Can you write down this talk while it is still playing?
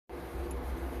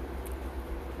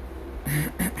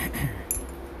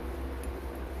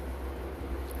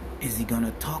Is he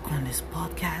gonna talk on this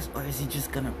podcast or is he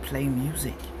just gonna play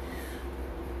music?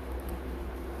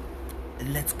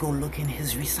 Let's go look in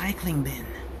his recycling bin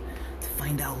to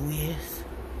find out who he is.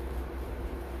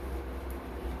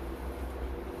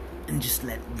 And just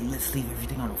let's leave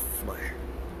everything on the floor.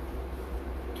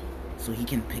 So he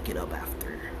can pick it up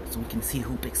after. So we can see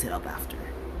who picks it up after.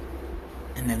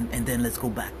 And then let's go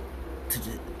back to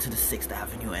the 6th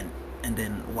Avenue and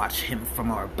then watch him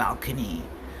from our balcony.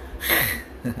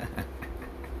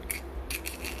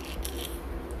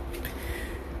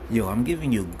 Yo, I'm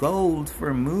giving you gold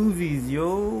for movies,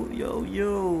 yo,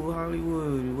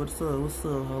 Hollywood. What's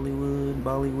up, Hollywood,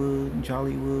 Bollywood,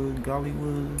 Jollywood,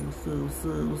 Gollywood.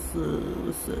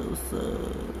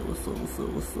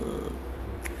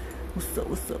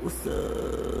 What's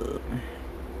up?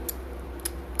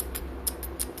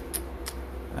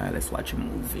 Alright, let's watch a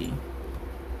movie.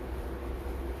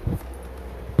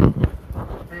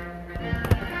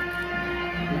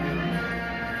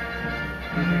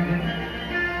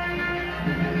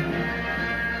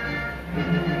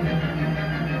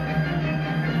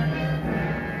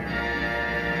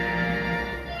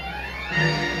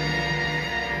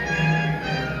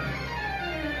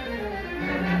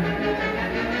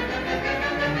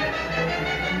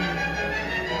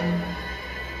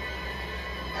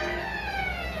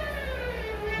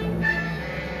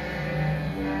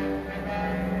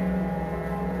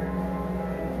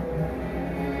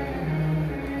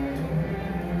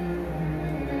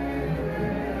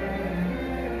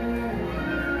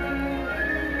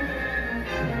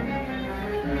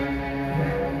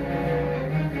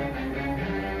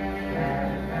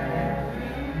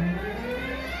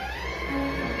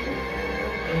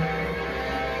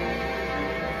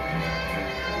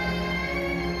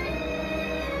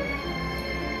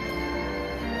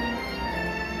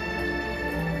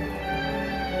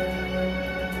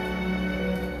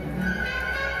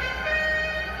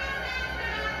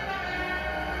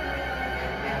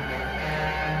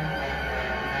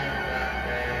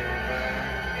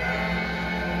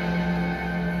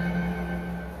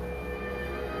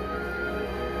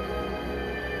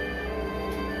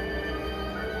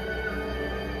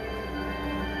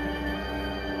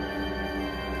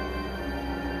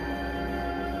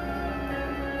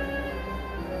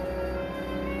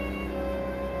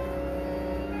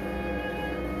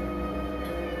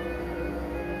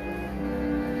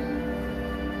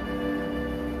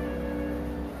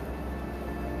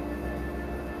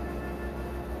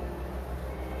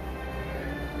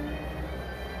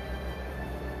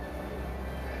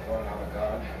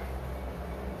 God,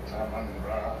 Taman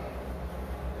Ra,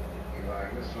 Eli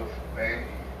Yusuf Bey,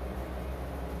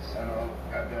 son of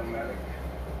Abdul Malik.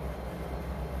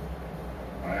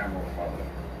 I am your father.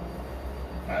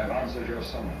 I have answered your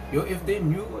summons. Yo, if they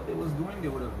knew what they was doing, they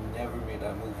would have never made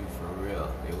that movie for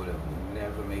real. They would have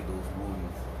never made those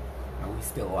movies. And we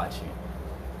still watching.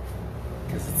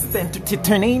 Because it's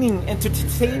entertaining. I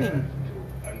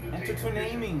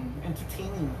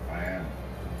am.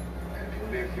 And to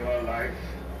live your life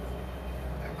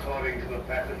according to the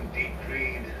pattern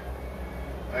decreed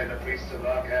by the priests of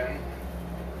Arkham,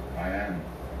 I am.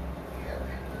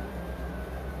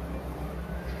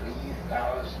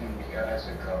 3,000 years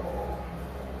ago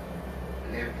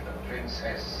lived the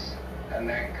Princess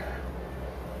Ananka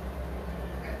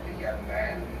and the young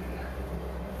man,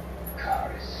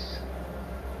 Karis.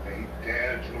 They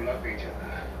dared to love each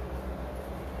other.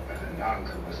 But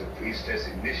Ananka was a priestess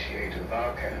initiate of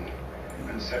Arkham,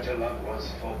 and such a love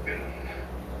was forbidden.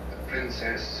 The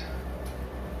princess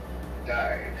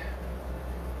died,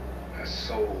 her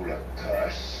soul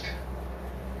accursed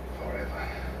forever.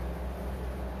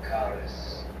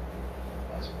 Karis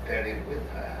was buried with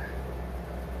her.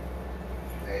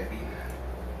 Then,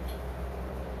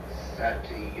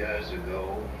 30 years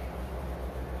ago,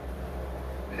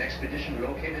 an expedition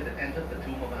located and entered the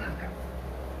tomb of Ananka.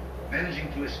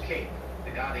 Managing to escape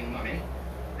the guarding mummy,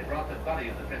 they brought the body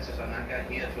of the Princess Ananka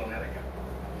here to America.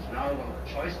 It is now one of the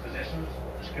choice possessions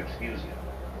of the Scripps Museum.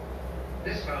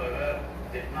 This, however,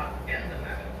 did not end the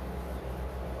matter.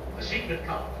 The secret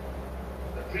cult,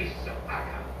 the priests of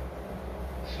Arkham,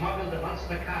 smuggled the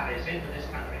monster Karis into this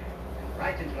country and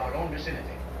right into our own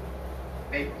vicinity.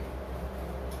 Maybe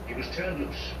he was turned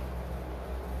loose.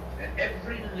 And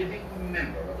every living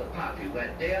member of the party who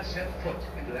had dared set foot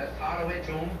into that faraway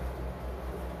tomb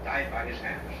died by his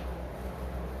hands.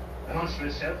 The monster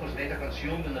itself was later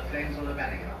consumed in the flames of the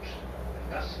Banning House,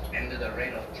 and thus ended a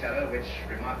reign of terror which,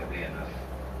 remarkably enough,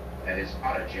 had its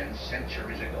origin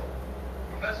centuries ago.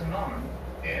 Professor Norman?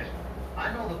 Yes?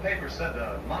 I know the paper said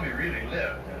the mummy really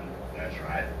lived, and That's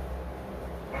right.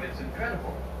 But it's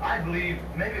incredible. I believe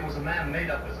maybe it was a man made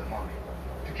up as a mummy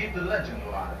to keep the legend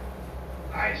alive.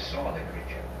 I saw the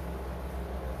creature.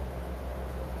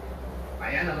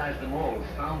 I analyzed the mold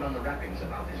found on the wrappings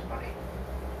about his body.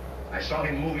 I saw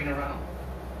him moving around,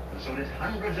 and so did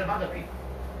hundreds of other people.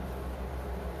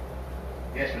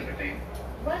 Yes, Mr. McLean?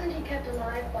 Wasn't he kept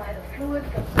alive by the fluid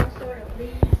from some sort of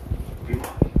leaves? He was.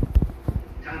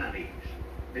 Tana leaves.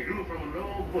 They grew from a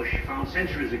low bush found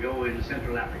centuries ago in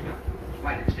Central Africa. It's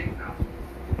quite extinct now.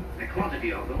 A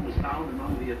quantity of them was found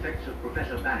among the effects of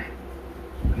Professor Banning,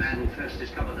 the man who first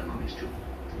discovered the mummy's tomb.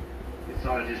 The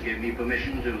authorities gave me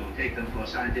permission to take them for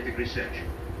scientific research.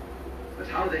 But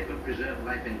how they could preserve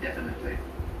life indefinitely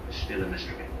is still a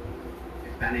mystery.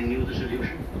 If Banning knew the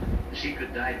solution, the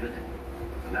secret died with him.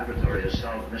 The laboratory has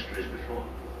solved mysteries before.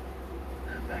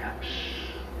 And perhaps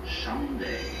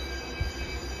someday.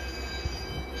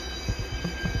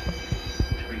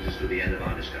 Which brings us to the end of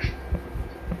our discussion.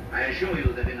 I assure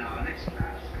you that in our next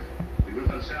class, we will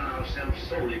concern ourselves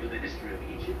solely with the history of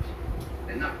Egypt,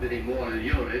 and not with the more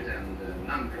lurid and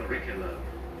non-curricular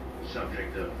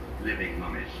subject of living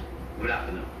mummies. Good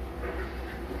afternoon.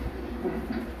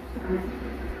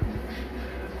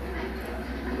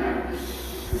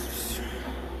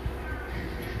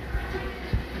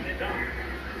 Hey, Tom.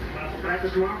 About to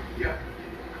practice tomorrow? Yeah.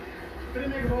 What do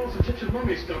you make of all this Egyptian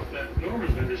mummy stuff that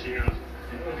Norman's been dishing out?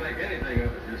 I don't think anything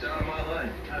of it. It's out of my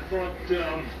line. I thought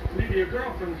maybe your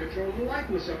girlfriend controls the light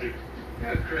in the subject.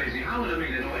 You're crazy. How would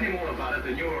Amelia know any more about it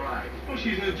than you or I? Well,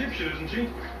 she's an Egyptian, isn't she?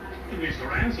 At least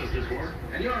her ancestors were.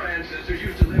 And your ancestors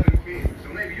used to live in caves, so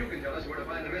maybe you can tell us where to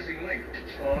find the missing link.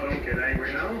 Oh, don't get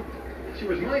angry now. She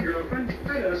was my girlfriend.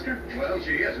 I'd ask her. Well,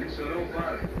 she isn't, so don't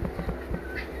bother.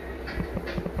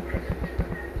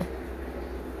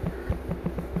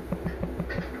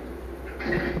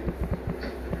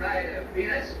 Hi,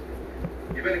 Peanuts.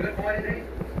 You been a good boy today?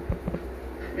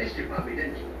 Missed you probably,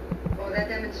 didn't you? Oh, that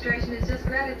demonstration is just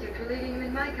gratitude for leaving him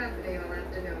in my company all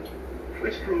afternoon.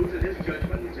 Which proves that his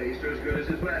judgment and taste are as good as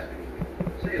his master's.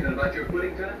 Say anything about your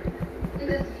pudding time? In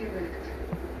just a few minutes.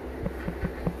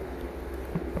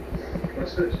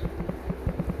 What's this?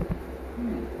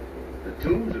 The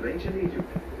tombs of ancient Egypt.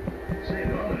 Say,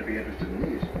 Norman would be interested in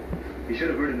these. He should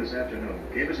have heard him this afternoon.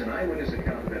 Gave us an eyewitness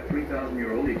account of that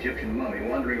 3,000-year-old Egyptian mummy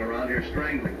wandering around here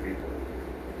strangling people.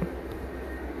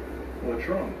 What's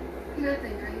wrong?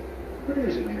 Nothing, right? What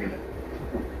is it, Amina?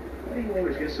 Why do you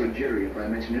always get so jittery if I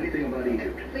mention anything about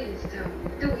Egypt? Please, Tom.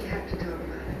 Do we have to talk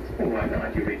about it? Well, why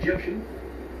not? You're Egyptian.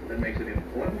 That makes it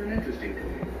important and interesting to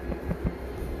me.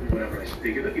 Whenever I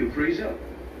speak of it, you freeze up.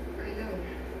 I know.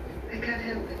 I can't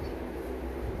help it.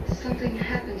 Something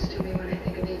happens to me when I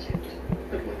think of Egypt.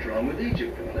 But what's wrong with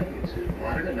Egypt, darling? It's as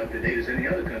modern and up to date as any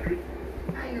other country.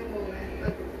 I know all that,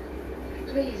 but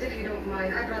please, if you don't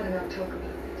mind, I'd rather not talk about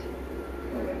it.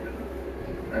 All right, then.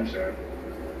 I'm sorry.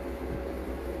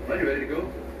 Are you ready to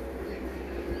go?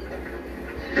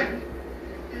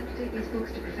 I have to take these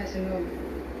books to Professor Norman.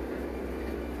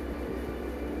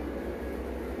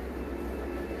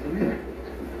 Amina,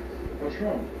 what's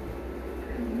wrong?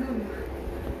 I don't know.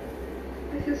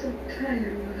 I feel so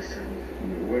tired all of a sudden.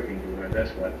 You're working too hard,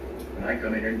 that's what. And I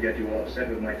come in here and get you all upset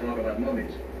with my talk about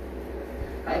mummies.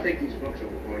 I'll take these books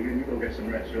over for you and you go get some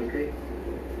rest, okay?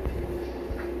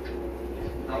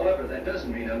 However, that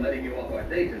doesn't mean I'm letting you off our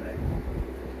date tonight.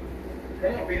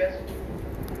 Come on, Peanuts.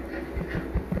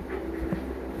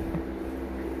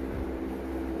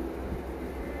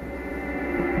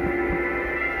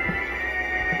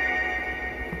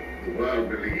 The world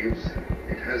believes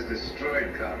it has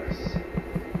destroyed Karis.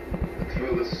 But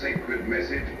through the sacred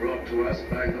message brought to us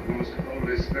by the most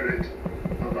holy spirit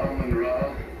of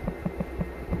Amun-Ra,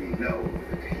 we know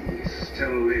that he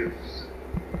still lives.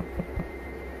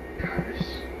 Karis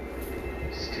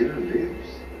still lives.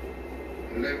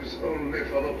 Lives only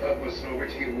for the purpose for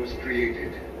which he was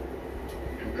created.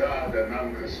 To guard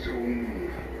Ananka's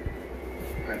tomb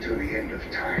until the end of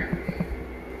time.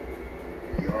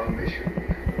 Your mission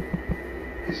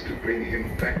is to bring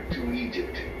him back to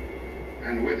Egypt,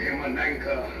 and with him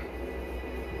Ananka,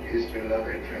 his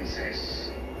beloved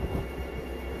princess.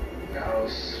 Now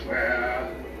swear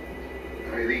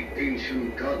by the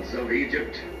ancient gods of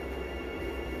Egypt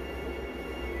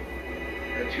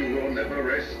that you will never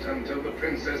rest until the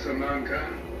Princess Ananka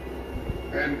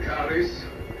and Karis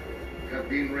have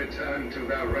been returned to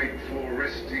their rightful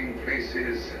resting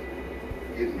places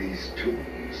in these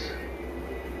tombs.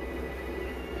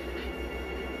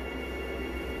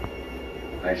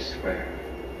 I swear,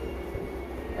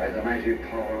 by the mighty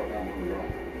power of Amun-Ra,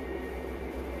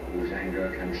 whose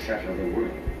anger can shatter the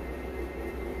world,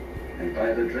 and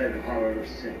by the dread horror of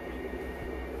sin,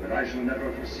 But I shall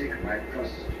never forsake my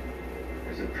trust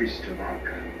as a priest of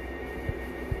Arca.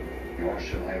 Nor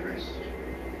shall I rest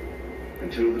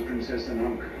until the Princess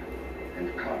Ananka and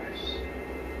Karis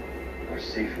are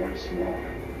safe once more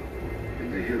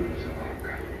in the hills of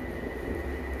Arca.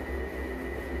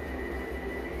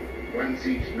 Once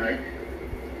each night,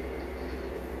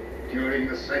 during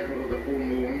the cycle of the full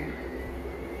moon,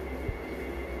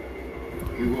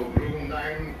 you will brew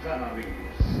 9 prana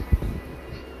leaves.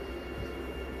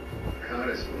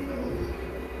 Karis will know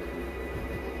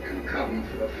and come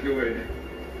for the fluid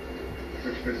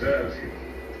which preserves him.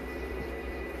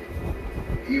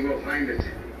 He will find it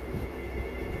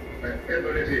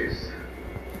wherever it is.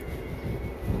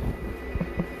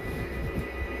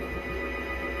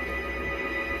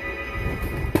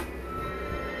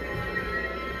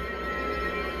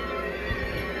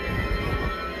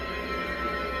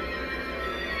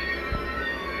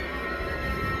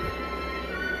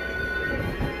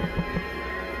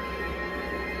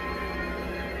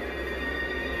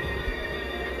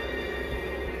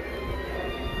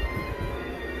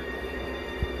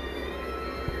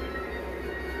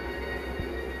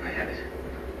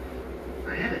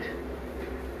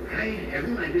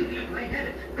 I believe I had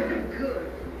it.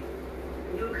 Good.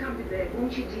 You'll come to bed,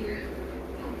 won't you, dear?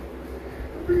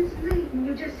 But it's late, and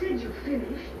you just said you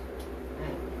finished.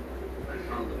 Oh, I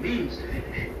found the means to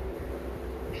finish.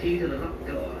 Key to the locked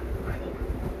door, I hope.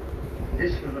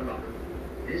 This from the lock.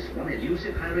 This one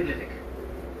elusive hieroglyphic.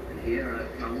 And here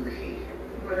I've found the key.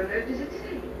 What on earth does it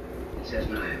say? It says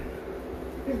 9.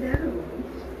 Is that a woman?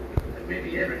 That may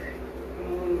be everything.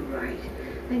 All right.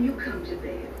 Then you come to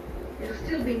bed. It'll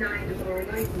still be 9 tomorrow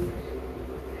night.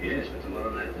 Yes, but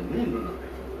tomorrow night the moon will not be.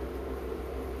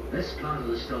 This part of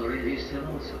the story leads to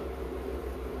also.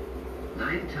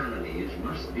 9 Tana leaves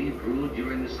must be brewed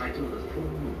during the cycle of the full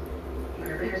moon.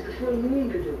 Whatever has the full moon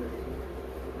to do with it?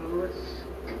 Oh,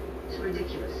 it's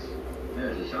ridiculous.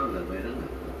 Yes, it sounds that way, doesn't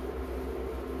it?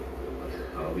 But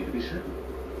how are we to be certain?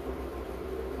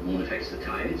 The moon affects the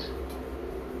tides.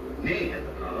 May have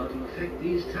the power to affect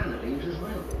these Tana leaves as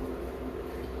well.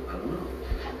 I don't know.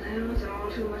 Well, it's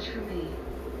all too much for me.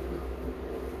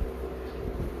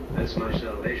 That's my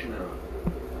salvation now.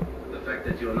 The fact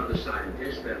that you're not a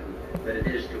scientist, then that it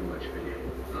is too much for you.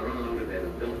 Now run along to bed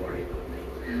and don't worry about me.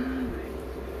 All right.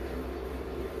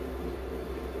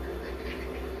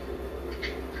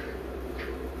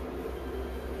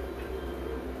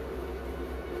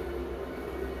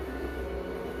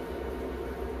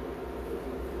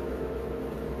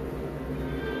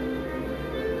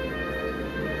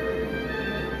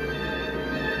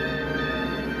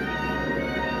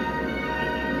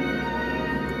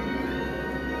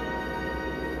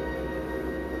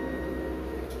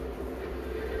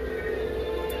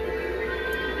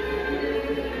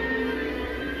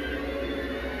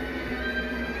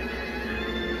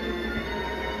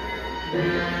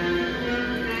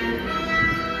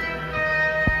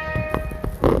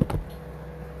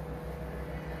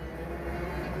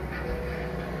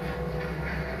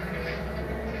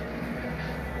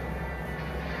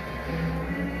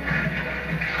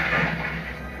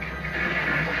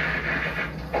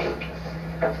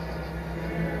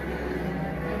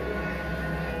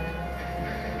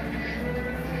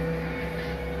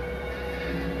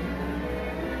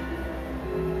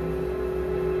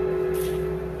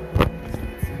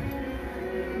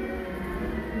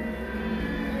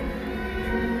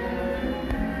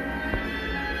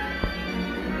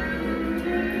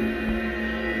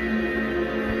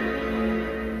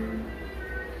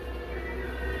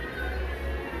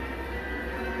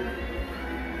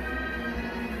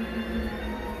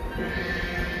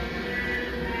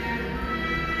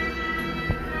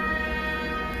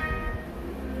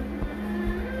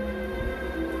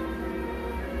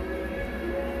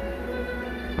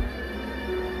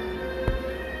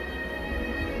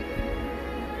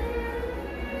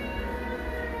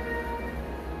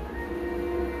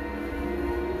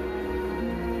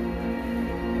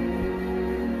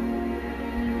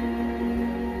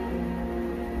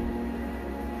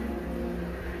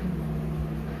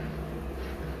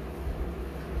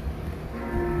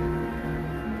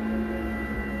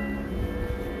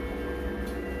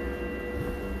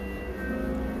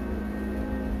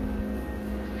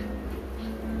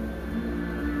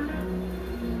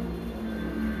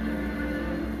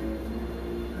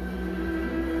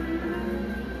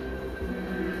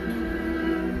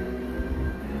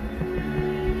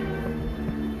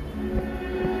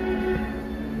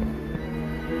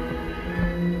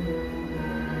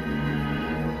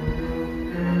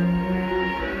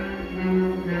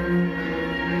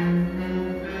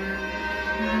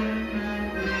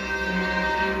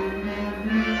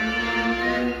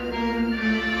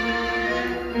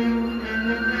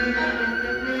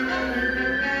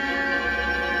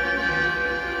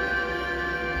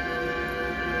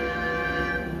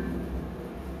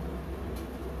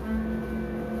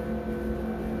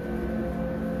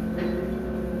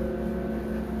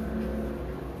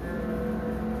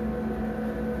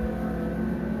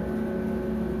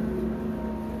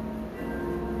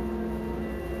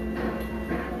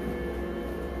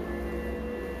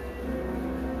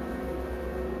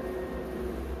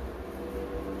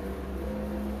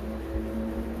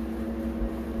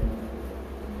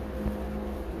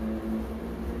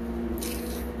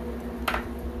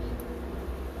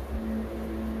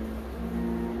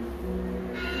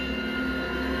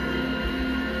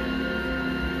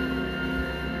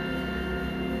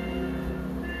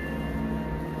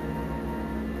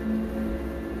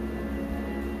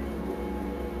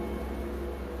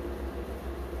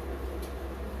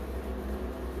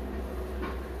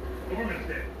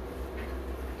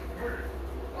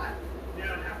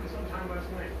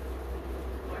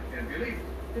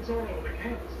 It's all over the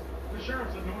campus. The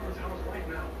sheriff's at Norman's house right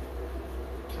now.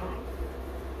 Tom,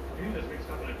 Mina's mixed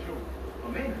up in it too. Oh,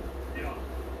 Maynard? Yeah.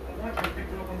 A watchman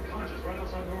picked her up unconscious right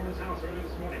outside Norman's house early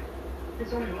this morning.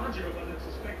 It's only logical that it's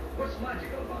suspect. What's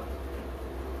logical about it?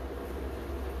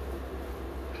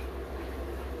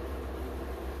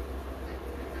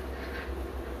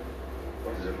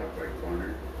 What does it look like,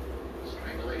 Connor?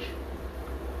 Strangulation.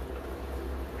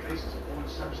 Traces of foreign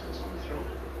substance on the throat.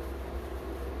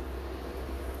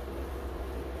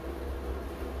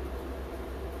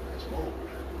 It's mold.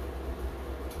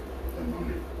 The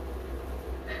mummy.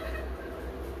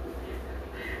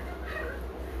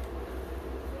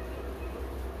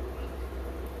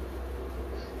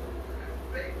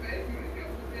 They begged me to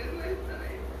come to bed last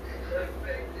night. I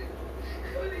begged him,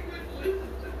 but he wouldn't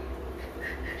listen to me.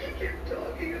 He kept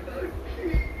talking about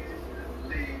trees and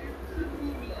leaves and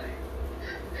moonlight.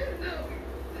 And now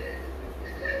he's dead.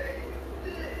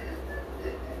 He's dead.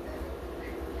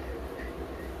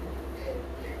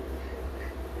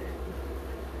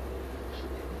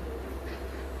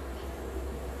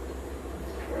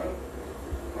 Well,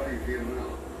 how do you feel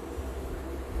now?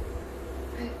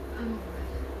 I'm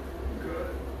alright.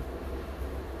 Good.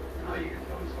 Now you can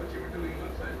tell us what you were doing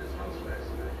outside this house last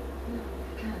night. No,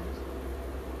 I can't.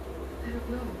 I don't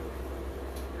know.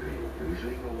 Do you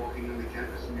usually go walking on the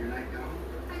campus in your nightgown?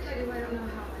 I tell you, I don't know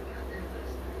how I got there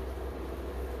last night.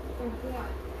 Or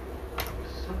what.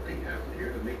 Something happened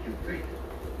here to make you faint.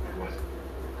 What was it?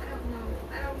 I don't know.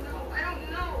 I don't know. I don't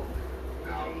know.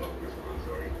 Now look, Miss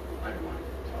Monsory, I don't want you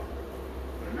to talk.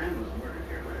 But a man was murdered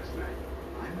here last night.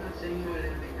 I'm not saying you had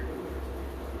anything to do with it.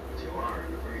 But you are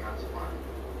in a very hot spot.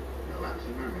 Your lapse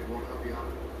in memory won't help you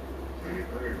out. So you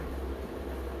better.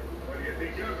 Where do you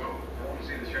think you're going? I want to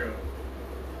see the sheriff.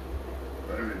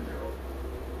 Let him in, Joe.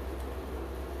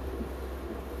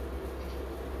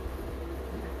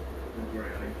 Don't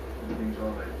worry, honey. Everything's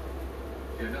all right.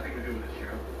 You had nothing to do with it,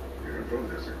 Sheriff. You're in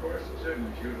protest, of course.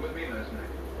 Certainly, she was with me last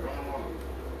night. Go along.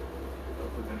 Well,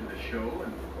 we went to the show,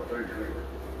 and What time did you leave?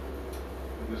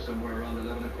 it was somewhere around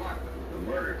 11 o'clock. The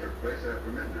murder took place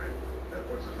after midnight. That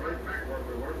puts us right back where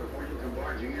we were before you come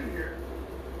barging in here.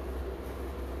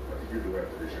 What did you do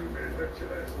after this young man left you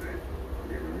last night?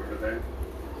 Do you remember that?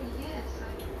 Oh, yes.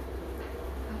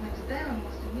 I went to bed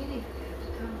almost immediately after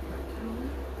Tom got home.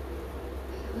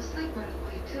 I fell asleep right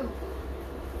away, too.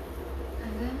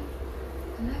 And then,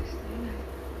 the next thing,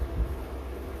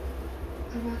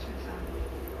 the watchman found me.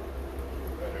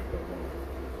 Better go home.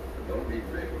 But don't leave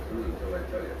Mapleford until I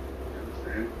tell you. You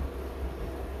understand?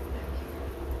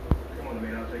 Come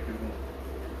on, I'll take you home.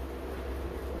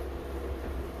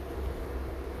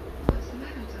 What's the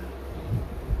matter,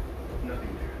 Tom?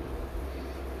 Nothing, dear.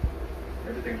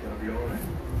 Everything's gonna be all right.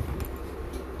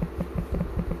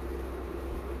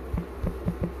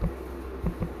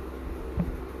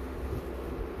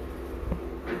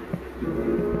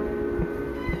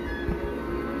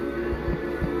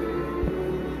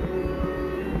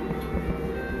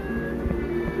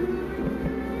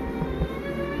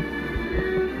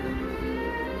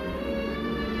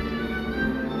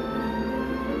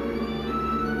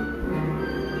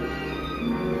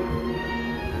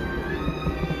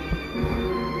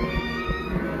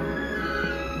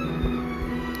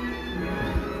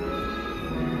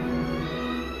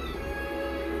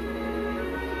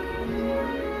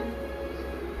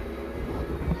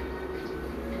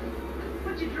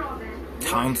 What'd you draw, Ben?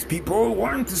 Townspeople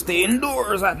want to stay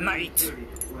indoors at night.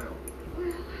 Well,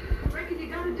 Well, I reckon you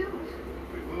gotta do it.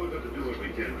 We've all got to do what we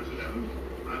can, Mrs. Evans.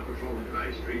 I'm patrolling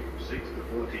High Street from 6 to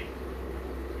 14.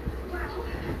 Well,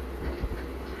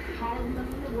 how in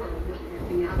the world was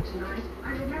helping out tonight?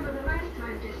 I remember the last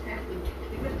time this happened.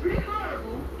 It was pretty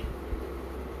horrible.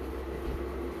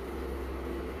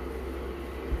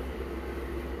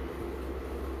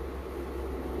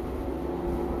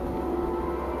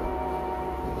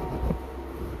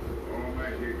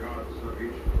 Almighty God,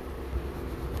 Savage,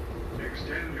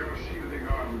 extend your shielding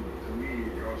arm to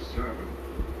me, your servant.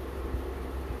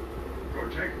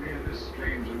 Protect me in this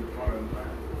strange and foreign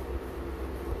land.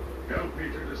 Help me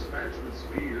to dispatch with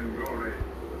speed and glory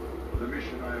the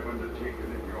mission I have undertaken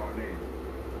in your name.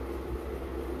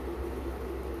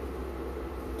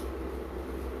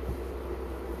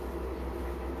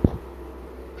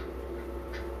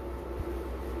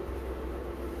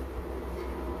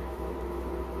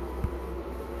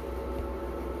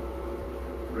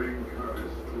 Bring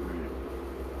Curtis to me.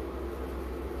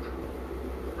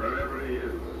 Wherever he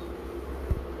is,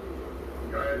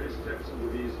 guide his steps into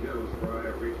these hills where I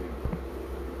await him.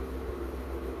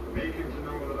 Make him to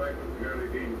know that I prepare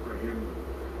again for him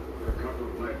the cup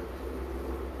of life,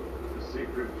 the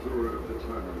sacred fluid of the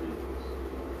Tarnaries.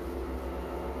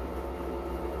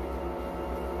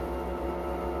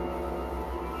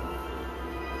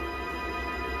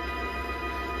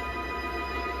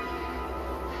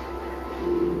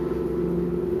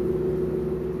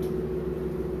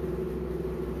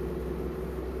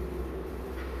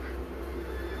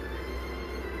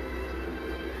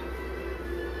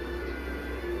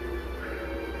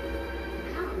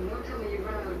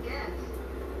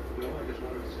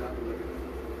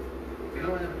 You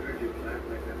know, I haven't heard you laugh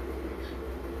like that for weeks.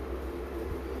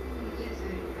 Yes,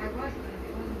 I was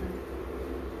laughing, wasn't I?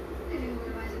 I didn't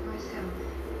realize it myself.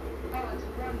 Oh, it's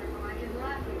wonderful. I can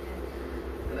laugh again.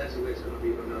 And that's the way it's going to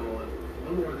be from now on.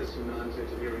 No more of this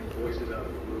nonsense of hearing voices out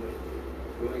of the blue.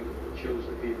 Going chose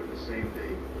the fever the same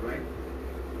day, right?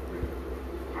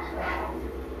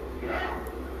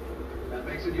 That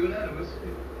makes it unanimous.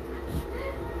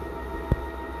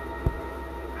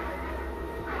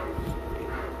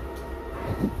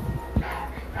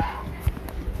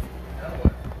 Now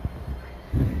what?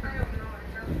 I don't know. I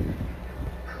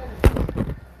felt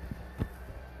cold.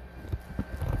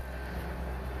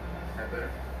 That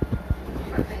better.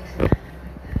 What makes it like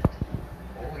that?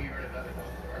 Oh, he heard another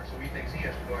guard, so he thinks he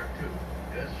has to guard too.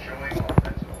 Just showing off,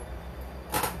 that's all.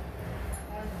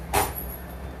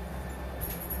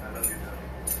 I love you, Tony.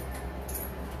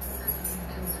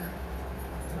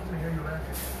 I love to hear you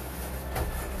laughing.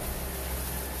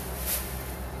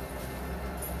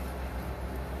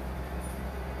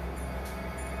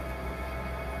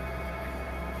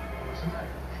 What's the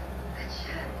matter? That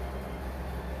shadow.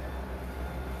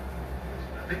 It's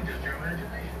nothing, just your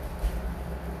imagination.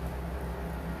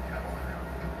 Come on now,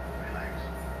 relax.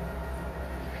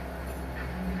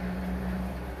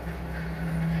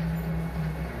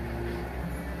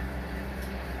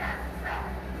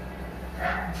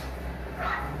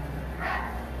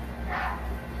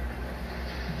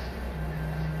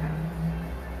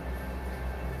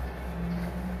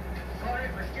 Sorry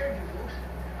if I scared you folks.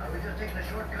 I was just taking a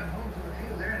shortcut home to the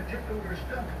field there and tipped over a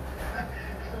stump.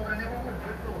 Thought I never would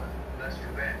quit going. That's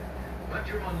too bad. But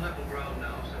you're on level ground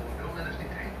now, so don't let us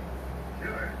detain you.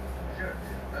 Sure.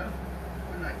 Well,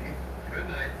 good night, Dave. Good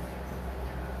night.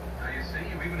 Now you see,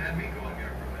 you even had me going here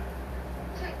for a minute.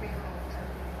 Take me home,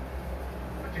 Tony.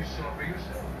 But you saw for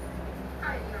yourself.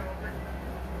 I know, but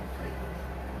please.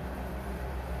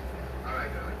 All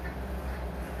right, darling.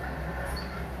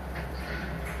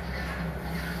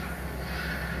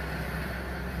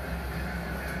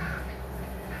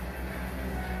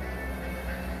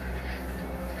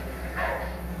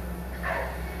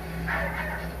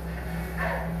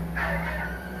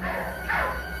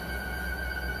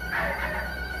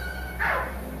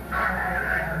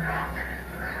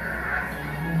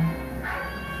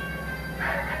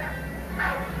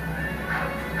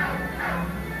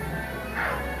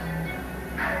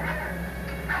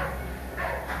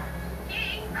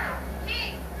 King!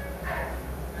 King!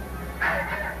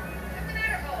 What's the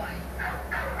matter, boy?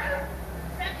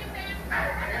 Is that you, Ben?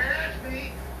 Yes, me.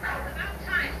 About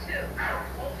time, too.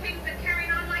 Old King's been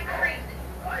carrying on like crazy.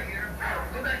 I hear.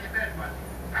 Go back to bed, bud.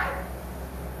 All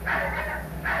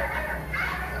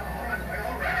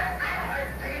right.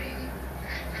 Take it easy.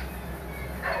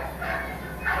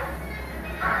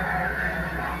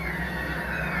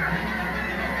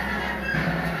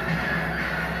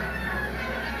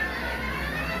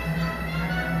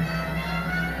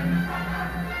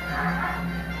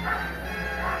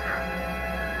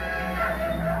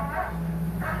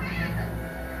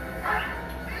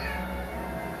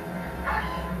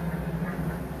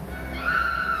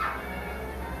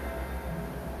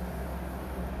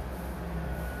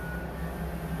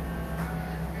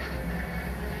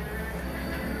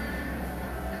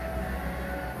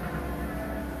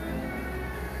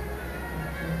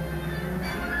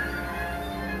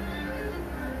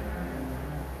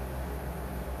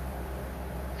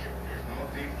 There's no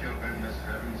thief killed in this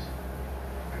heavens,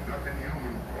 and nothing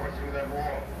human tore through that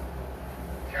wall.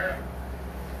 Careful.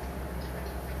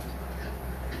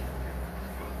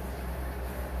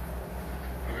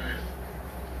 Look at this.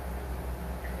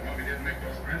 If the mummy didn't make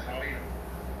those prints, I'll eat them.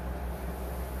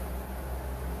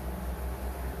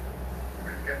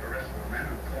 We'll get the rest of the men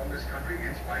and comb this country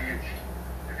inch by inch.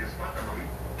 If you spot the mummy,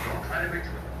 don't try to mix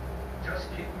with them. Just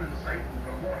keep them in sight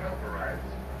until more help arrives.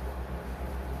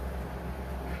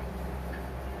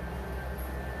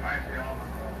 Mighty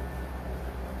Almanor,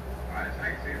 I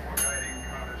thank thee for guiding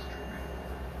Carlos to me,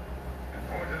 and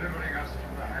for delivering us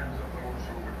from the hands of those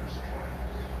who would destroy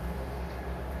us.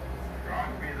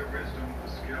 Grant me the wisdom and the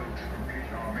skill to complete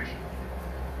our mission,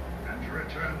 and to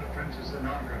return the Princess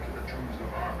Ananka to the tombs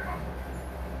of Arkham.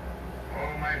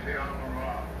 Almighty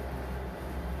Almanor,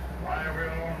 thy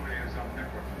will only is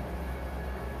omnipotent.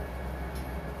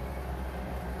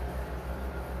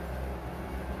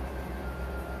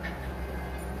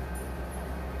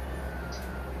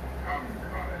 Come,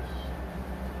 Carlos.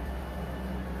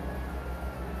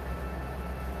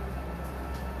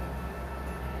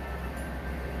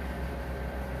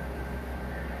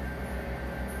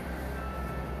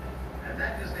 And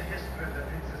that is the history of the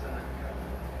Princess Ananka.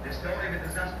 The story of a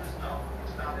disastrous novel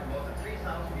which started more than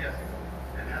 3,000 years ago,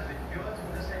 and has endured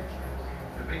through the centuries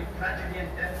to bring tragedy and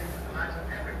death into the lives of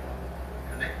everyone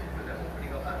connected with the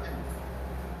opening of her tomb.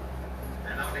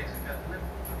 And now, ladies and gentlemen,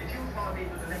 if you follow me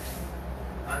to the next room,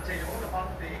 I'll tell you all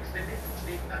about the exhibit which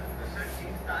dates back to the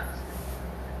 13th dynasty.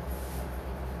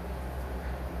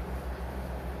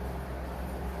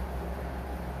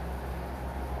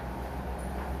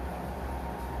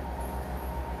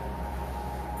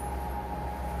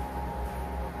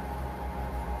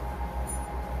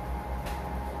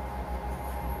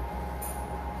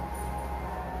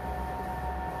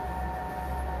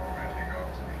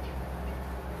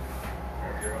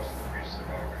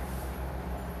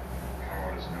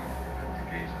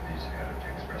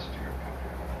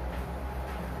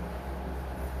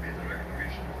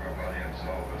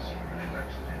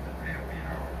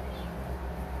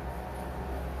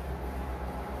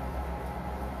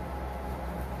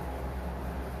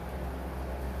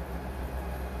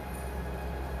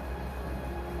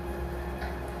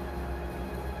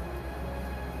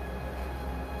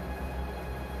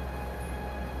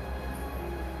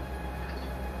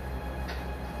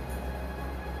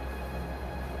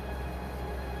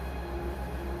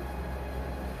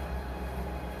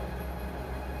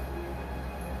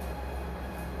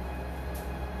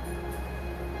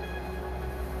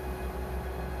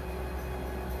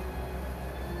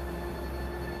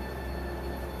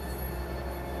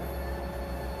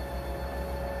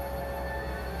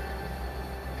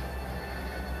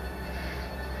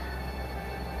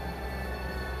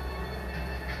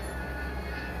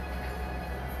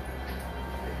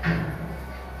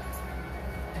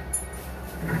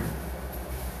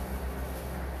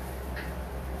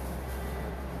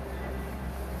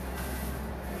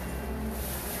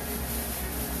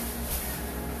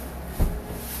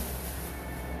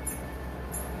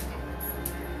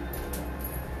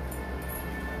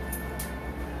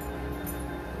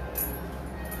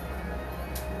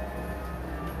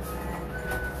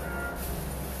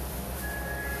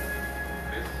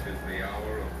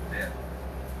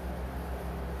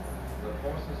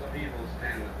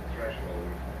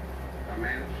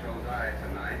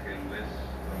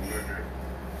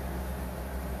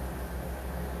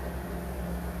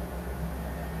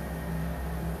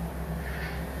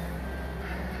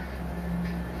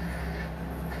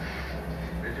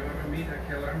 Meet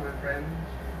a killer, my friends?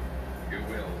 You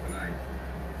will tonight.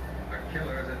 A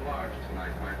killer is at large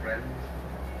tonight, my friends.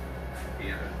 He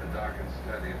enters the darkened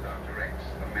study of Dr. X,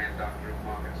 the mad doctor of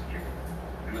Market Street.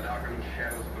 In the darkened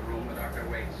shadows of the room, the doctor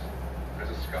waits. There's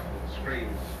a scuffle,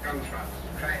 screams, gunshots,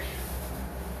 crash.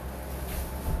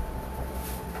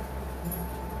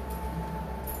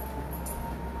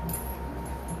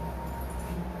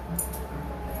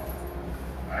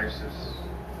 Isis,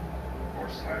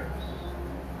 Osiris,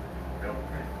 help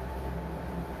me.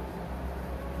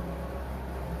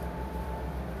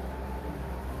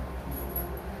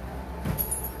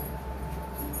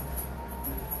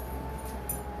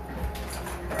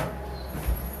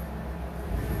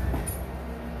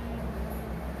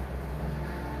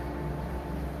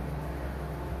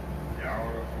 The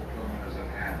hour of fulfillment is at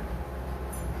hand.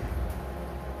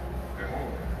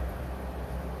 Behold,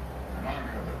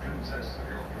 Ananka, the princess of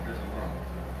your forbidden love.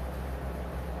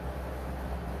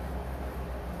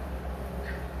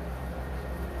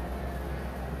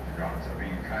 The gods are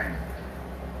being kind.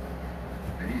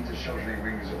 Beneath the sheltering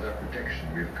wings of their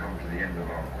protection, we've come to the end of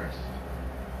our quest.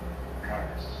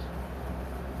 Karis,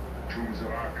 the tombs of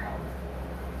Arkham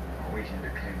are waiting to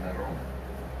claim their own.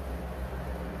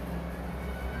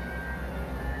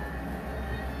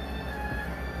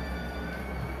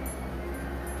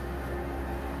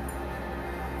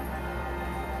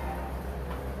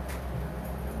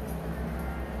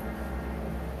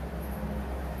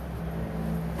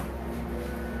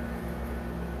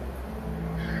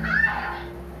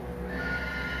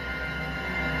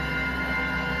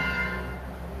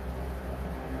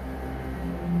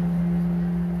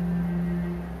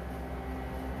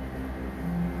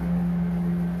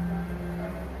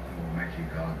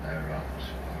 God, thy wraths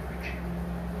are reaching.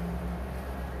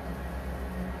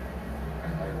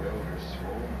 And thy will, her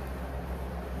soul,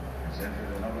 has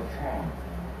entered another form.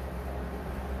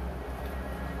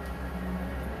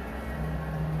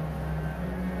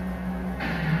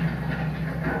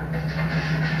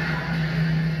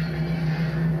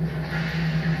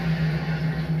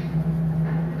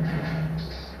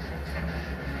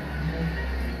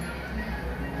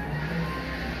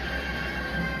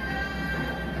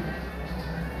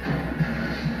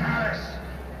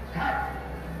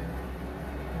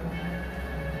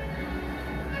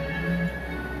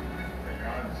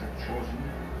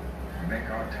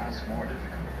 More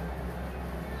difficult.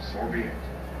 So be it.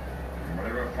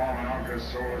 Whatever form an Anka's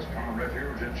soul has found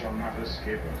refuge, it shall not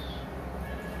escape us.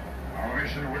 Our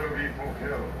mission will be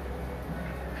fulfilled.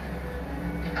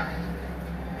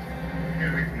 Get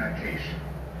away from that case.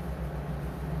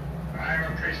 I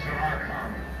am a priest of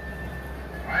Arkham.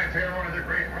 I fear only the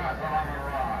great wrath of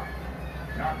Amon-Ra,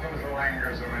 not those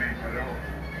langers of an infidel.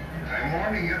 I'm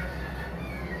warning you.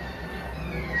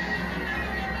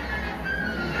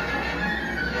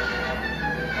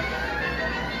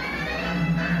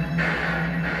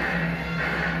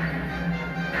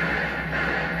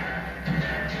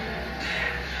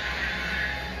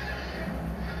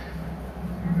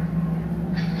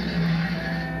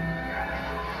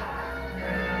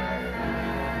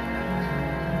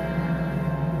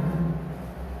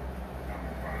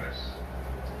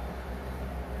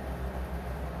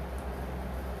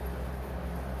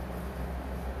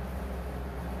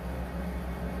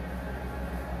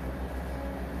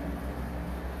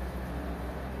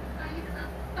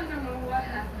 I don't know what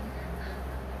happened.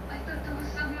 I thought there was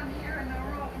someone here in the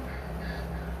room.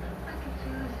 I could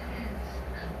feel his hands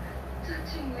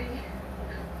touching me.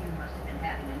 You must have been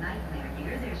having a nightmare,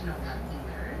 dear. There's no one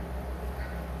here.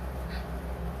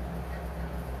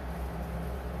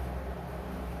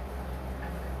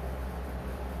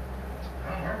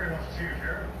 Harvey wants to see you,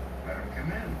 Sheriff. Let him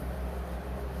come in.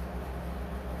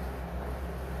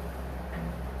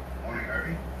 Morning,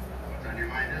 Harvey. What's on your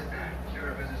mind this time?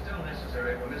 Sheriff, is it still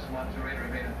necessary for Miss Monterey to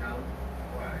remain in town?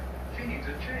 Why? She needs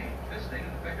a change. This thing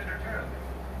has affected her terribly.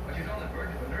 But she's on the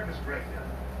verge of a nervous breakdown.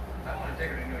 I want to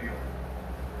take her to New York.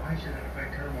 Why should it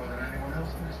affect her more than anyone else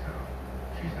in this town?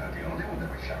 She's not the only one that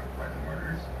was shocked by the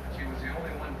murders. She was the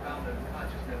only one found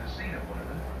unconscious near the scene of one of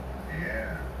them.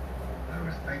 Yeah, I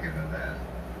was thinking of that.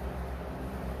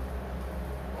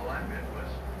 All I meant was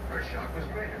her shock was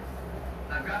greater.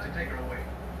 I've got to take her away.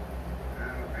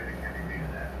 I'm afraid I can't agree to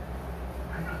that.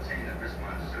 I'm not saying that Miss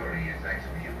Montessori is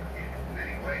actually implicated in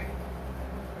any way.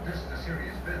 But this is a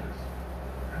serious business.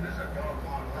 And there's a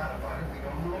doggone lot about it we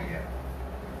don't know yet.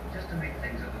 Just to make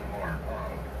things a little more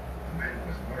involved, the man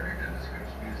was murdered in the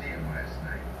Scripps Museum last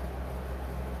night.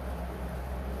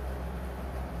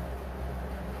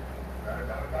 Not a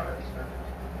doubt about it, Inspector.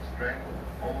 Strangled,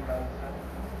 hold on something.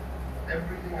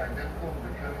 Everything identical to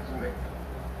the killings of victim.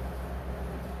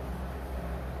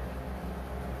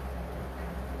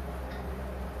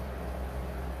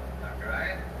 Dr.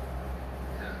 Ian,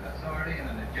 as an authority and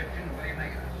an Egyptian, what do you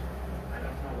make of this? I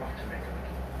don't know what to make of it.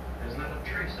 There's not a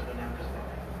trace of Ananda's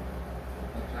body.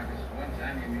 Looks like this one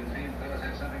time your museum fellows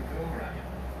had something to over on you.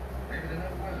 Maybe there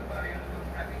never was a body under those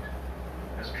wrappings.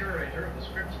 As curator of the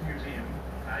Scripps Museum,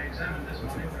 I examined this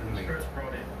mummy when it was first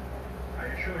brought in.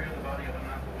 I assure you the body of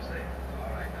Ananda was there. All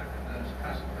right, Doctor. Then it's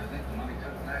possible, isn't it? The mummy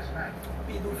took it last night.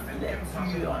 It would have been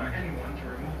impossible for anyone to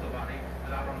remove the body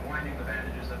without unwinding the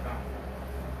bandages that bound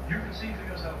it. You can see for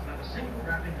yourself not a single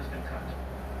wrapping has been cut.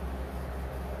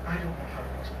 I don't know how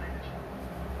to explain it.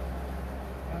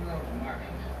 What are those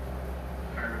markings?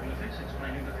 Hieroglyphics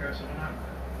explaining the curse of Ananda.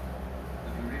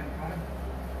 Did you read them for me?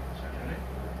 Certainly.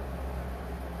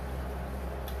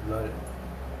 Love it.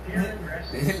 Here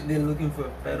rests They're looking for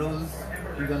petals.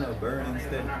 You're gonna burn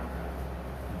instead.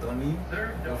 Dummy.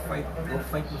 Go fight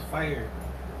the fire.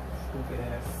 Stupid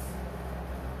ass.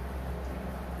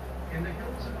 In the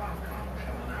hills of Arkham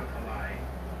shall Ananda lie,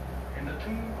 in the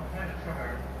tomb appointed for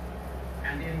her,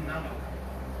 and in none other.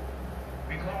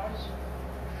 Because,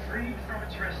 freed from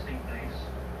its resting place,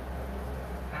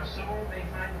 her soul may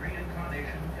find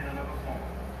reincarnation in another form,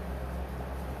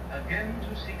 again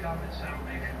to seek out its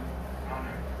salvation on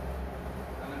earth.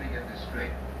 Now, let me get this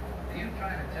straight. Are you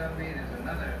trying to tell me there's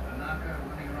another Anaka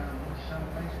running around loose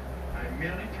someplace? I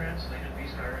merely translated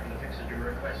these hieroglyphics at your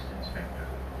request, Inspector.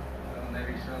 Well,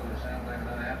 maybe so. It sounds like a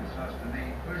lot of applesauce to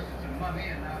me. First it's a mummy,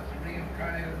 and now it's a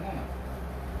reincarnated woman.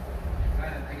 Did you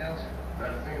find anything else?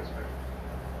 Not a thing, Inspector.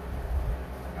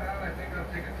 Well, I think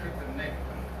I'll take a trip to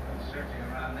Napleton. Searching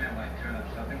around there might turn up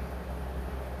something.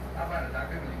 How about it,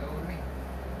 Doctor? Will you go with me?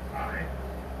 I?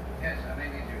 Yes, I may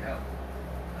need your help.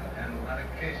 I've handled a lot of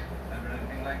cases. Never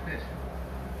anything like this.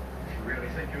 If you really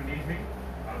think you need me,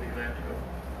 I'll be glad to go.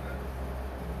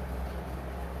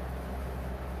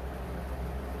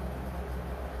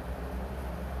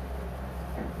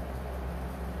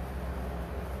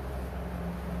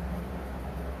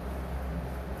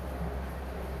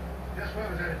 Just where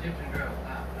was that Egyptian girl?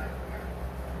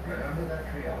 Right under that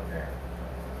tree out there.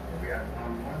 We haven't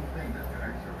found one thing that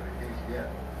connects her with the case yet.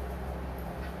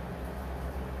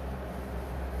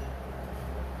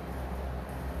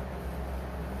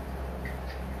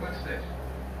 What's this?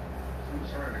 Some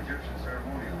sort of Egyptian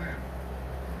ceremonial lamp.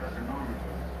 Professor Norman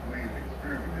was explaining the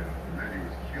experiment in it, and then he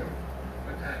was killed. Well,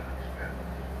 the time, Inspector?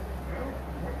 Well,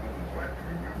 what little left to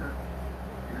remember,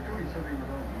 he was doing something with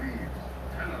those leaves.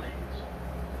 Ton of leaves.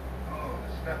 Oh,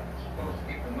 the stuff that's supposed to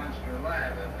keep the monster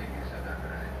alive, I believe you said that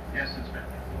right. Yes,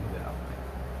 Inspector.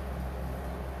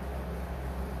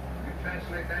 Can you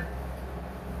translate that?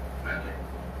 Gladly.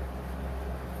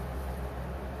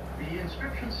 The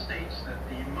inscription states that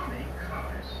the mummy,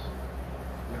 Karis,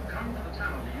 would come to the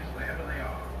tunnel to use wherever they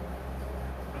are.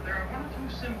 But there are one or two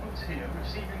symbols here which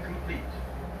seem incomplete.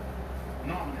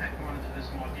 Norman had gone into this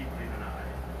more deeply than I.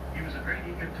 He was a great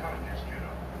Egyptologist, you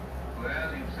know.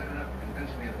 Well, you've set enough to convince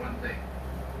me of one thing.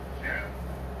 Sheriff,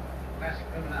 classic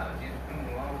criminology, the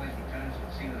criminal always returns to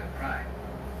the scene of the crime.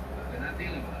 But we're not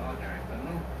dealing with an ordinary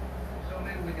criminal, so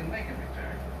maybe we can make him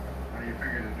return. How do you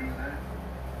figure to do that?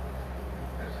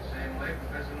 That's the same way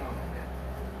Professor Norman did.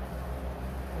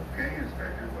 Okay,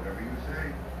 Inspector, whatever you say.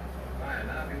 Fine,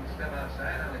 now if you will step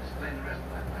outside, I'll explain the rest of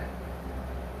my plan.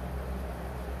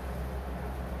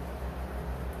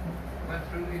 He went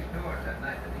through these doors that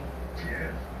night, didn't he?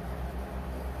 Yes.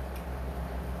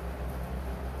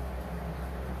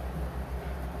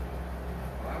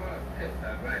 Well, I want a pit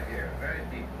dug right here, very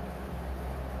deep.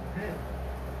 Pit?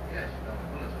 Yes, you know the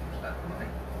bullets will stop the money.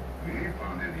 We ain't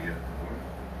found any yet, boy.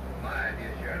 My idea,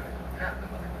 Sheriff, is to trap the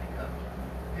money when he comes.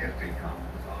 If he comes.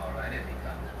 All right, if he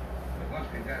comes. But once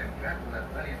we've got him trapped, we'll have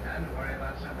plenty of time to worry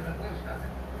about something that will stop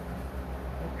him.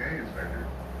 Okay, Inspector.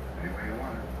 Any way you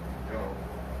want it. Joe,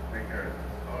 take care of it.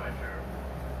 All right, Sheriff.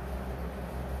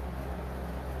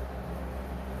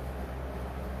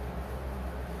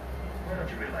 Why don't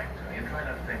you relax, Tony, and try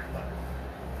not to think about it?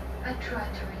 I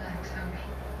tried to relax, Henry.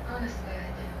 Honestly, I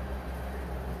did.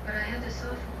 But I had this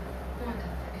awful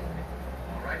haunted feeling.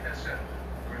 All right, that's settled.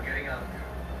 We're getting out of here.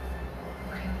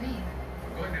 What do you mean?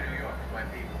 We're going to New York with my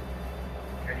people.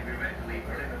 Can you be ready to leave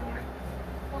early in the morning?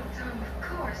 Oh, Tom, of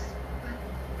course. But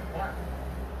What?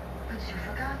 you've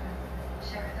forgotten.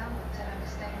 Sheriff Elwood said I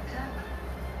would stay in town.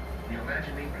 Can you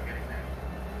imagine me forgetting that?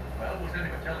 Well, we'll send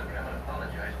him a telegram and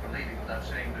apologize for leaving without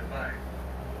saying goodbye.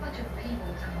 But your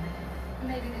people, Tommy.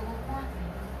 Maybe they will want me.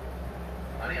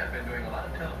 Honey, I've been doing a lot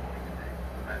of telephoning today.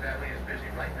 My family is busy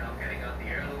right now getting out the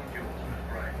heirloom jewels from his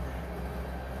bride.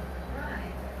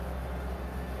 Right.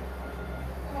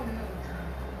 Oh, no, Tom.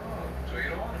 Oh, so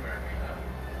you don't want to marry me, huh?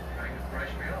 Trying to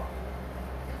brush me off.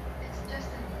 It's just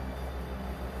that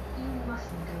you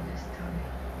mustn't do this, Tommy.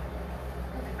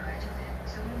 We'll be graduated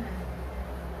soon, and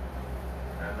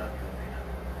I love you, Lena.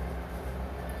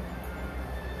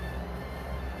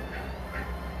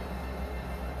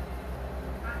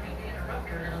 I hate to interrupt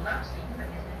your little love scene, but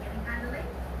isn't it getting kind of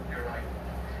late? You're right.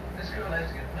 This girl has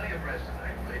to get plenty of rest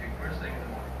tonight. We're leaving first thing in the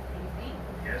morning. Do you think?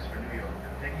 Yes, for New York.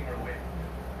 I'm taking her away.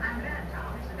 I'm glad,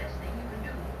 Tom. It's the best thing you can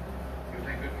do. You'll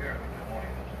take good care of her in the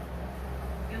morning, Lucy.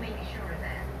 You may be sure of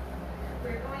that.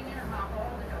 We're going in and lock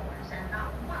all the doors, and not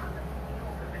one of them will be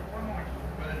open before morning.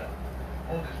 Good enough.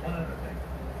 Oh, there's one other thing.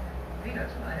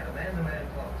 Peanuts and I had a man-to-man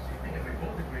talk this evening, and we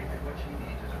both agreed that what she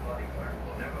needs is a bodyguard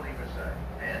who will never leave her side.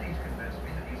 And he's convinced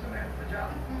me that he's the man for the job.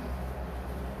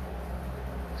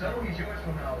 So he's yours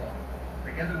from now on,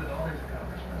 together with all his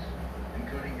accomplishments,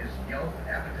 including his yelp,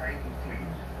 appetite, and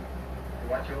fleas, to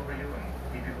watch over you and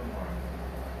keep you from harm.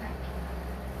 thank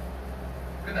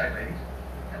you. Good night, ladies.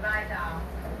 Goodbye, Tom.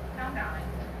 Come, darling.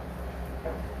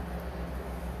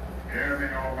 Hear me,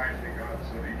 Almighty gods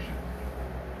of Egypt.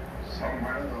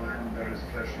 Somewhere in the land there is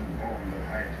flesh and bone that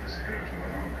hides the spirit of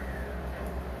an uncle.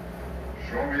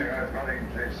 Show me her dwelling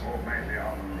place, Almighty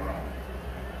Amun-Ra.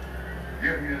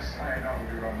 Give me a sign out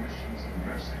of your omniscience and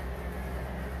mercy.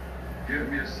 Give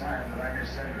me a sign that I may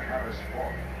send Karis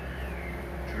forth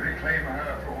to reclaim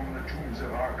her for whom the tombs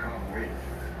of Arkham wait.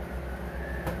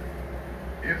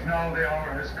 If now the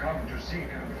hour has come to seek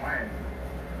and find,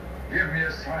 give me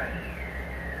a sign.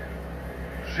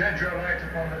 Shed your light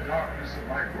upon the darkness of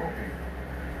my groping.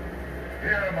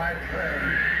 Hear my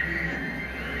prayer.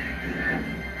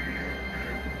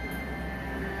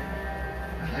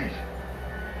 The light.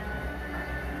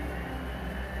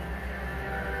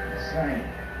 The sign.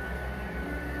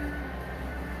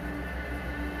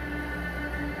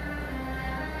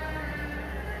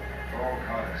 Oh,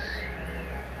 Karis,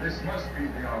 this must be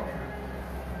the hour.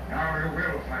 Now you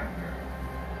will find her.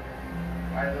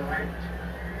 By the light,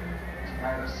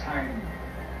 by the sign,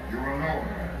 you will know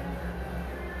her.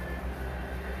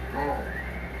 Go.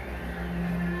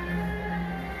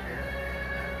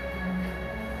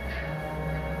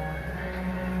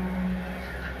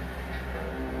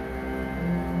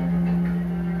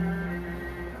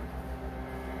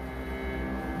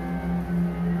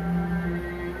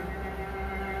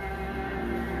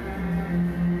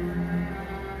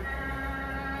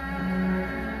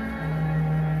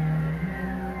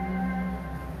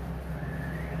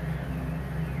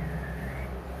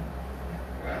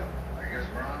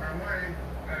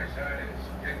 sorry to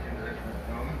subject you to this, Mr.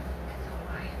 Norman. It's all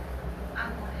right.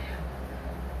 I'm going to help.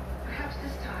 Perhaps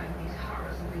this time these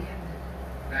horrors will be ended.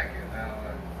 Thank you. Now,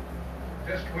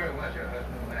 just where was your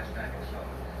husband the last time you saw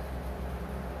him?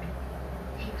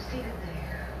 He was seated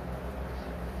there.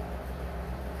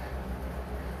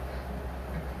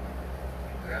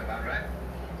 Is that about right?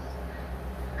 Yes.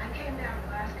 I came down to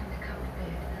ask him to come to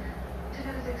bed. To do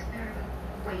his experiment.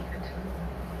 Wait until morning.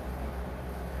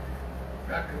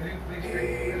 Doctor, will you please take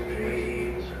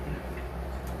this question?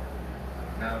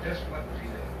 Now, just what was he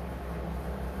doing?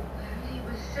 Well, he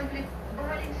was simply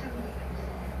boiling some leaves,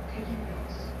 taking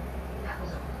notes. That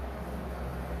was all.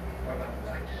 What about the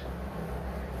lights?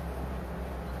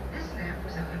 This lamp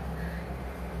was on,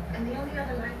 and the only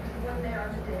other light was the one there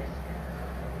on the desk.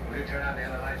 Will you turn out the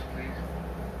other lights, please?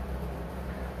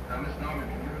 Now, Miss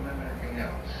Norman, can you remember anything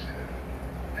else?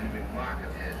 Any remark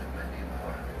of his that might be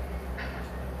important?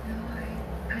 No,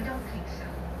 I don't think so.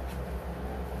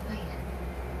 Wait.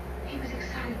 He was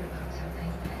excited about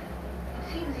something. It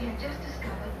seems he had just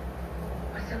discovered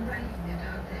some writing net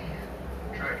out there.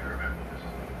 Try to remember, Miss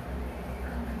Norman.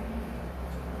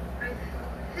 I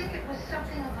think it was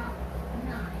something about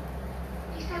 9.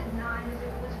 He said 9 as if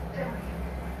it was very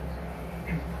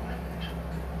important. Important?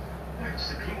 That's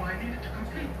the clue I needed to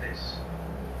complete this.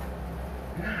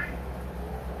 9.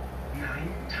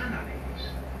 9 tunnelings.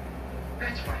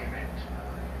 That's what he meant.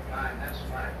 Fine, that's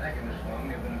fine. Thank you, Miss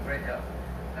Norman. You've been a great help.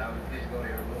 Now, will you please go to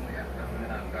your room? We have a couple of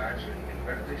men on guard so you can be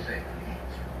perfectly safe.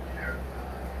 Sure.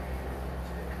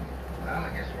 Well, I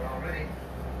guess we're all ready.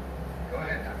 Go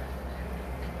ahead, Doctor.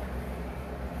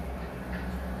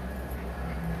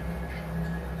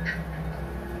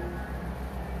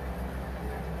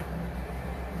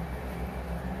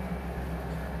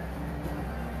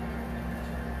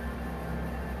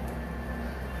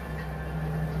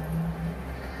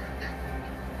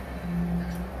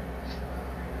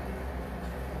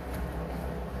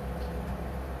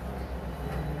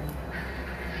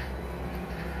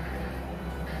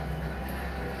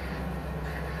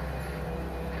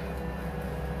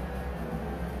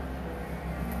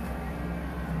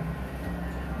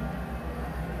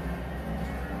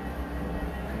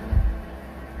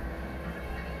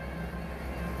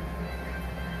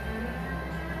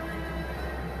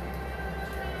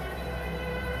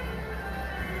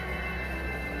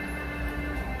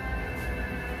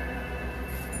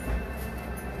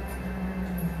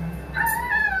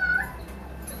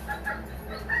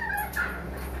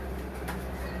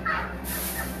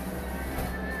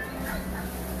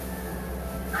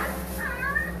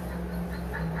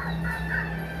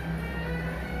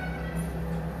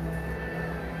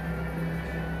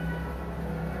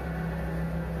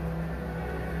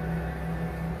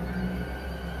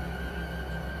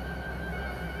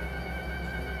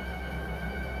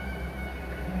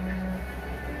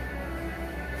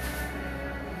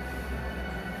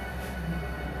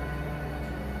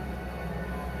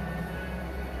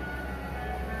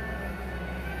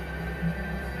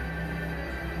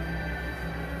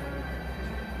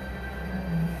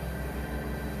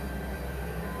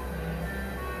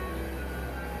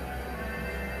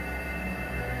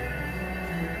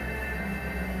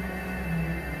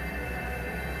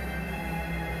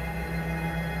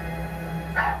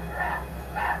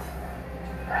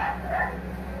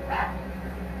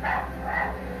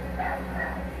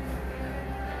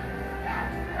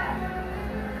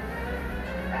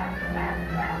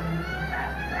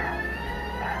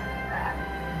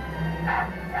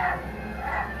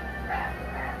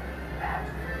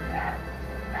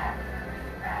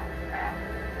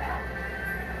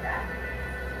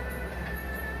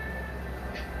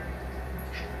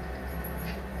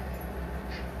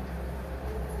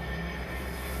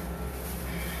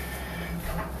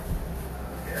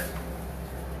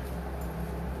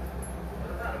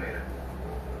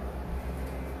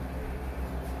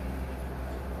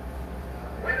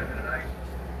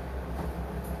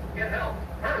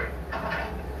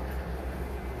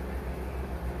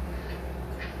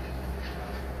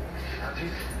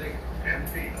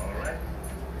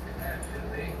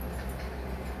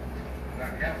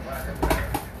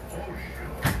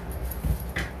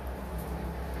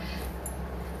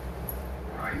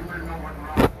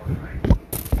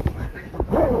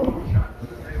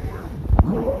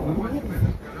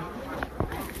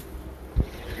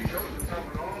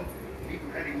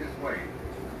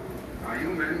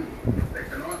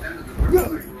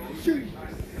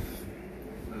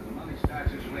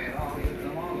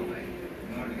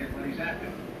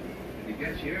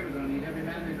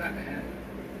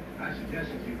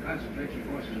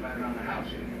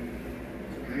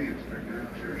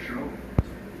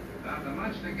 Now, if the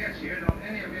monster gets here, don't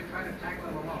any of you try to tackle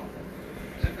him alone.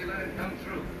 Simply let him come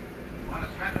through. You want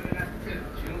to trap him in that pit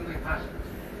as humanly possible.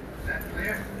 Is that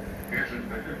clear? Yes,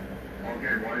 Inspector.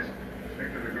 Okay, boys.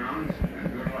 Stick to the grounds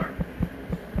and good luck.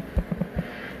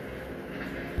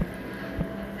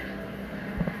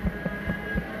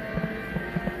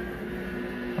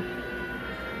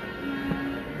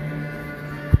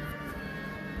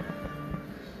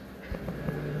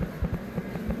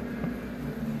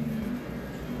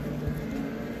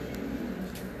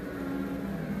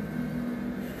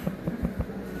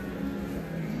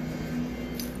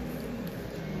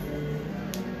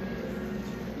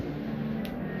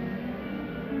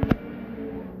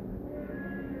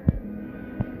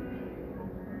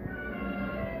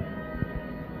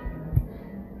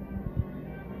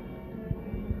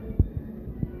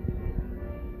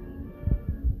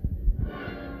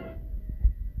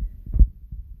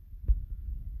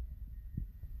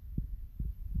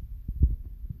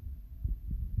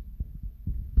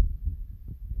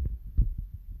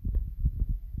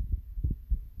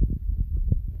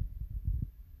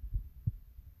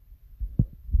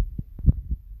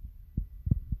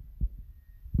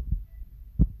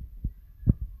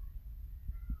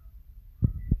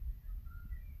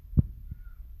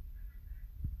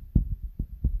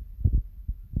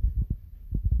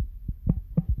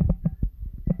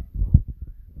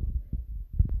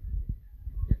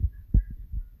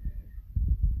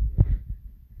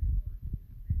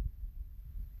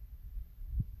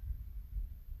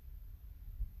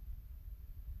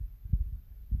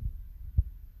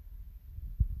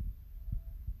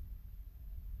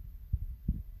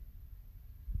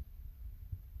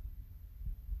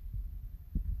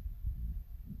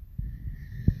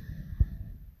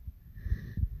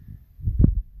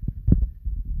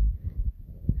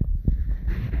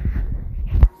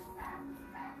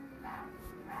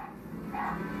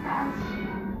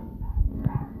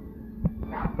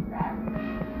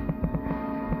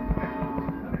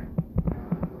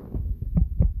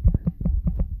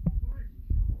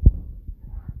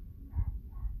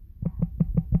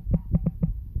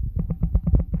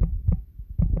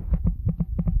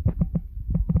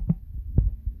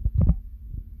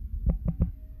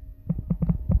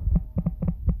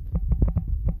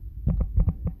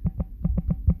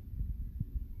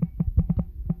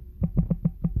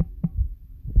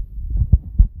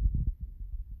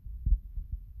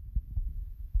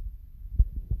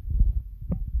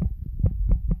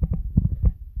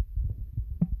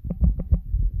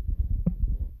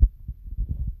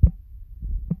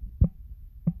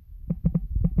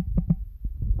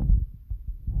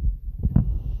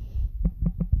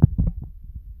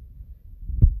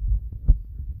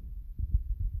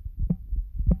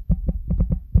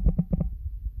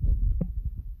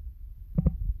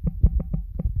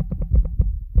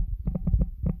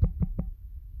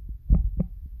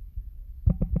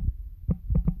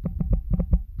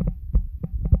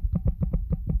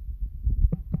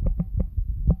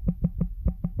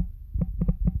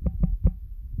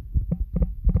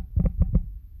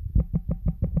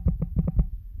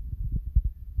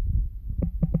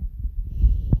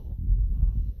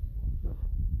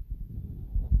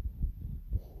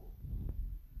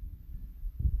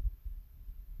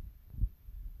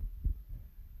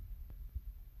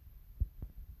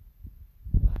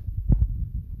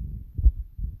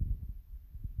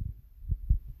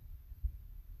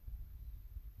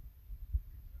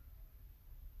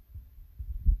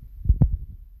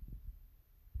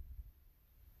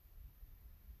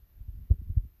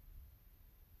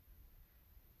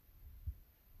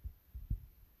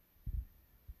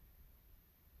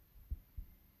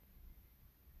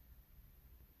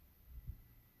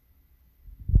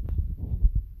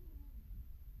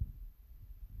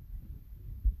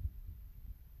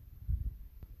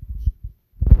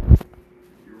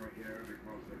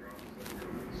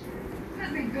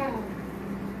 Let me go.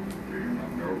 Do you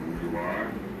not know who you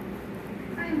are?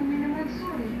 I'm Amina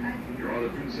Mansouri. You are the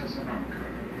Princess Ananka,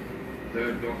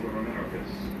 third daughter of Amenhotep,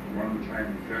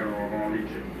 one-time pharaoh of all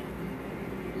Egypt.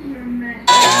 You're mad.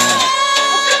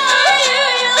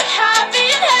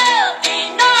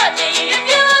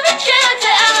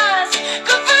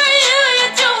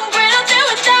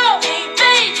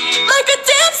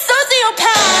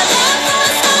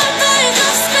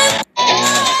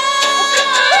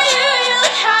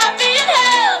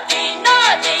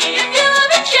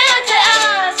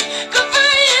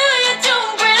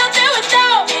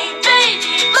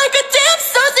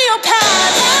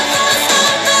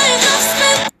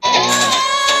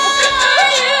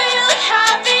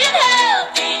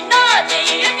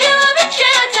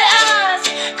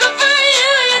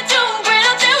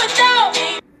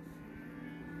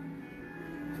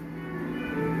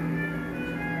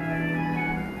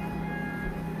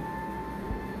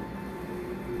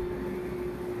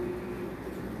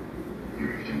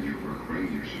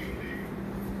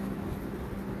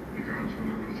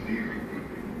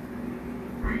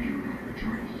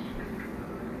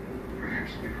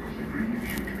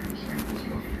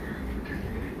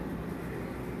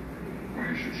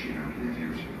 Why should she not live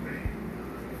usefully?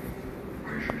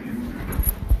 Why should you not?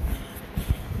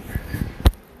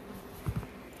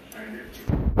 I live to...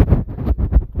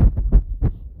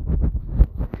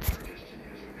 Our destiny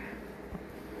as a man.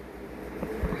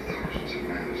 There are thousands of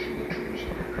miles from the tombs of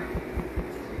our God.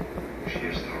 She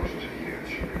has thousands of years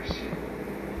she could have seen.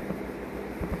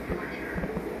 Look at her.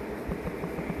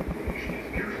 She is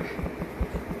beautiful.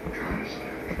 Goddess of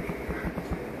her.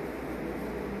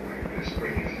 Why you best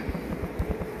bring it in?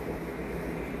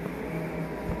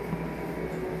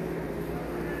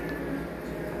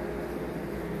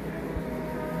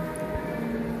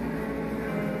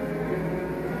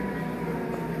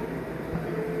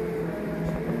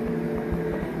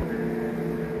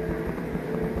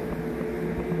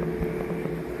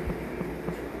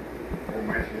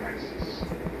 Almighty Isis,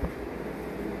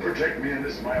 protect me in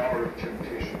this my hour of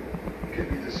temptation.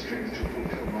 Give me the strength to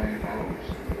fulfill my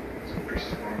vows as a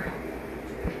priest of Arkham.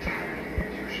 Time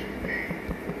you should be.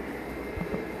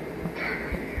 Time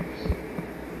leaves.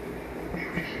 You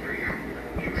may keep her young,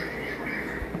 beautiful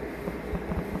forever.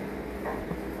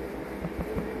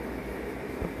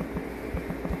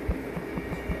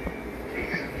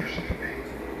 Please understand me.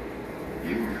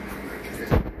 You are not left to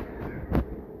this.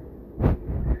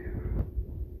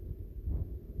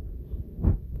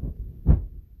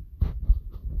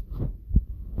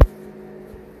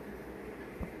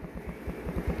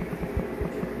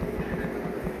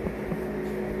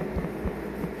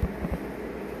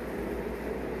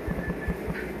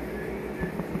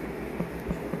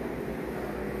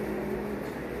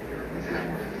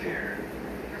 Fear.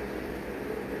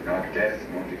 Not death,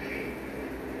 nor decay.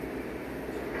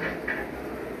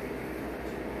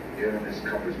 Here in this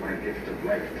cup is my gift of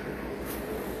life to you.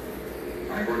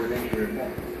 I'm going to make you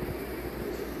immortal.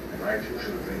 And I too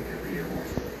shall drink and be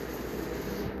immortal.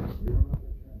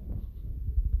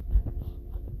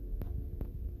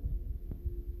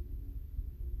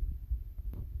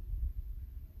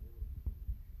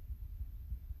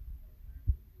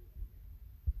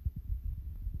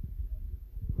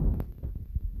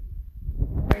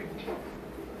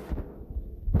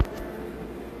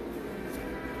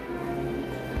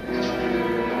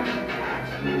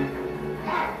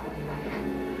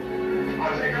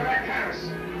 I'll take her back, Paris.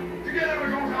 Together we're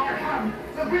going to Arkham.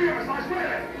 The three of us, I swear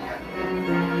it.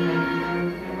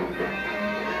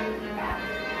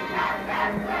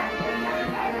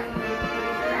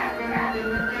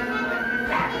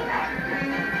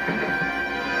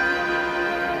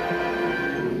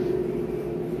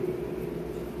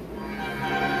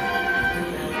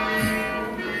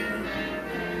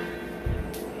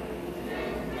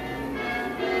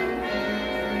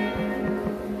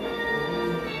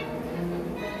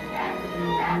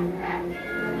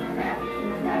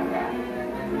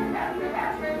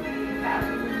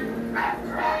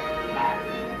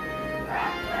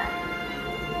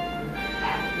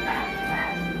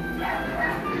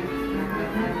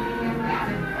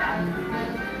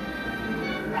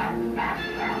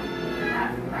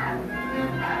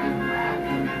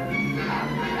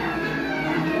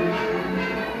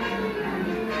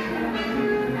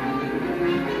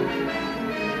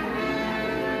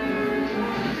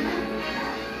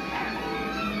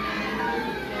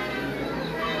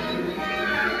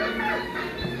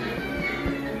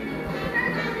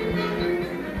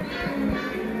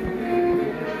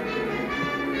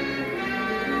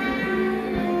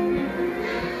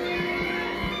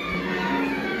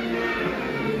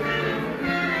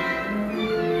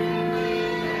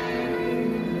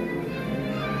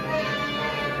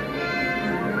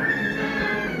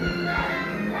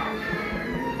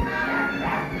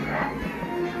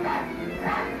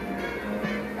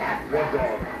 What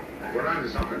dog? We're on to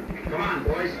something. Come on,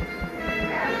 boys.